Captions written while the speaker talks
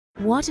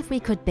What if we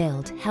could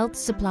build health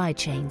supply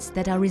chains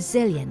that are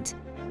resilient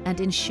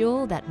and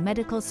ensure that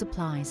medical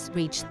supplies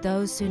reach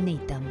those who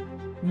need them,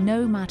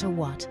 no matter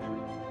what?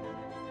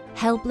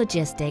 Help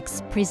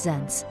Logistics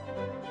presents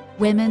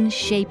Women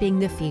Shaping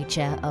the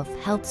Future of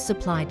Health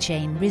Supply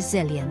Chain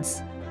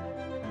Resilience,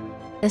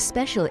 a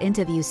special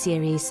interview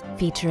series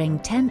featuring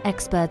 10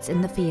 experts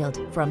in the field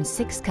from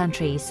 6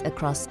 countries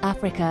across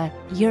Africa,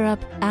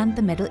 Europe and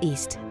the Middle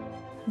East.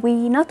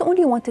 We not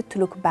only wanted to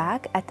look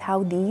back at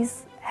how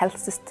these health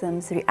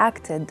systems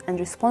reacted and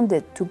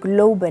responded to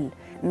global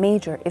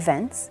major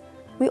events,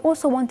 we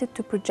also wanted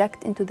to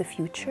project into the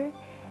future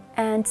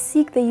and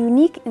seek the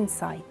unique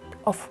insight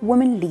of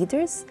women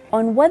leaders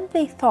on what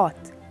they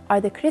thought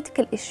are the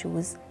critical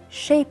issues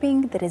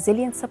shaping the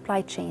resilient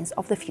supply chains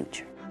of the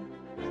future.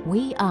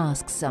 We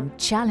ask some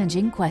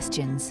challenging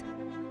questions.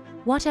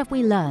 What have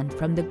we learned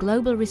from the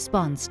global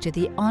response to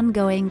the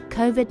ongoing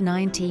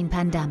COVID-19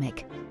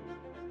 pandemic?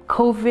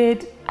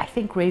 COVID, I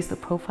think, raised the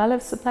profile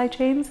of supply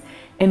chains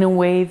in a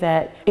way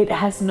that it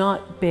has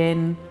not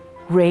been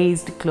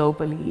raised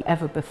globally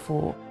ever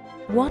before.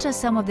 What are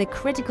some of the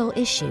critical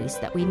issues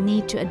that we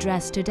need to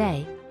address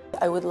today?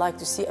 I would like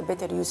to see a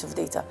better use of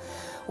data.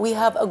 We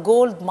have a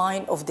gold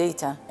mine of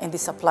data in the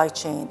supply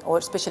chain, or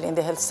especially in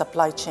the health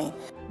supply chain.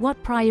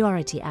 What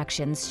priority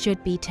actions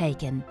should be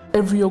taken?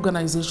 Every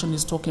organization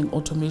is talking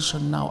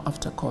automation now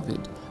after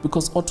COVID,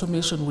 because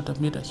automation would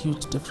have made a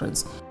huge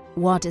difference.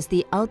 What is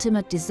the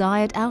ultimate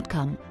desired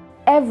outcome?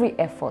 Every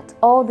effort,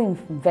 all the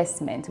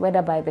investment,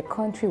 whether by the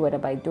country, whether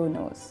by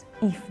donors,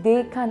 if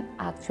they can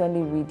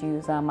actually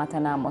reduce our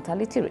maternal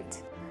mortality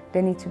rate,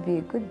 then it will be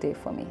a good day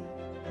for me.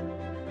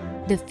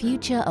 The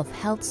future of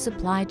health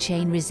supply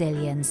chain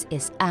resilience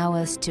is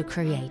ours to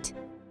create.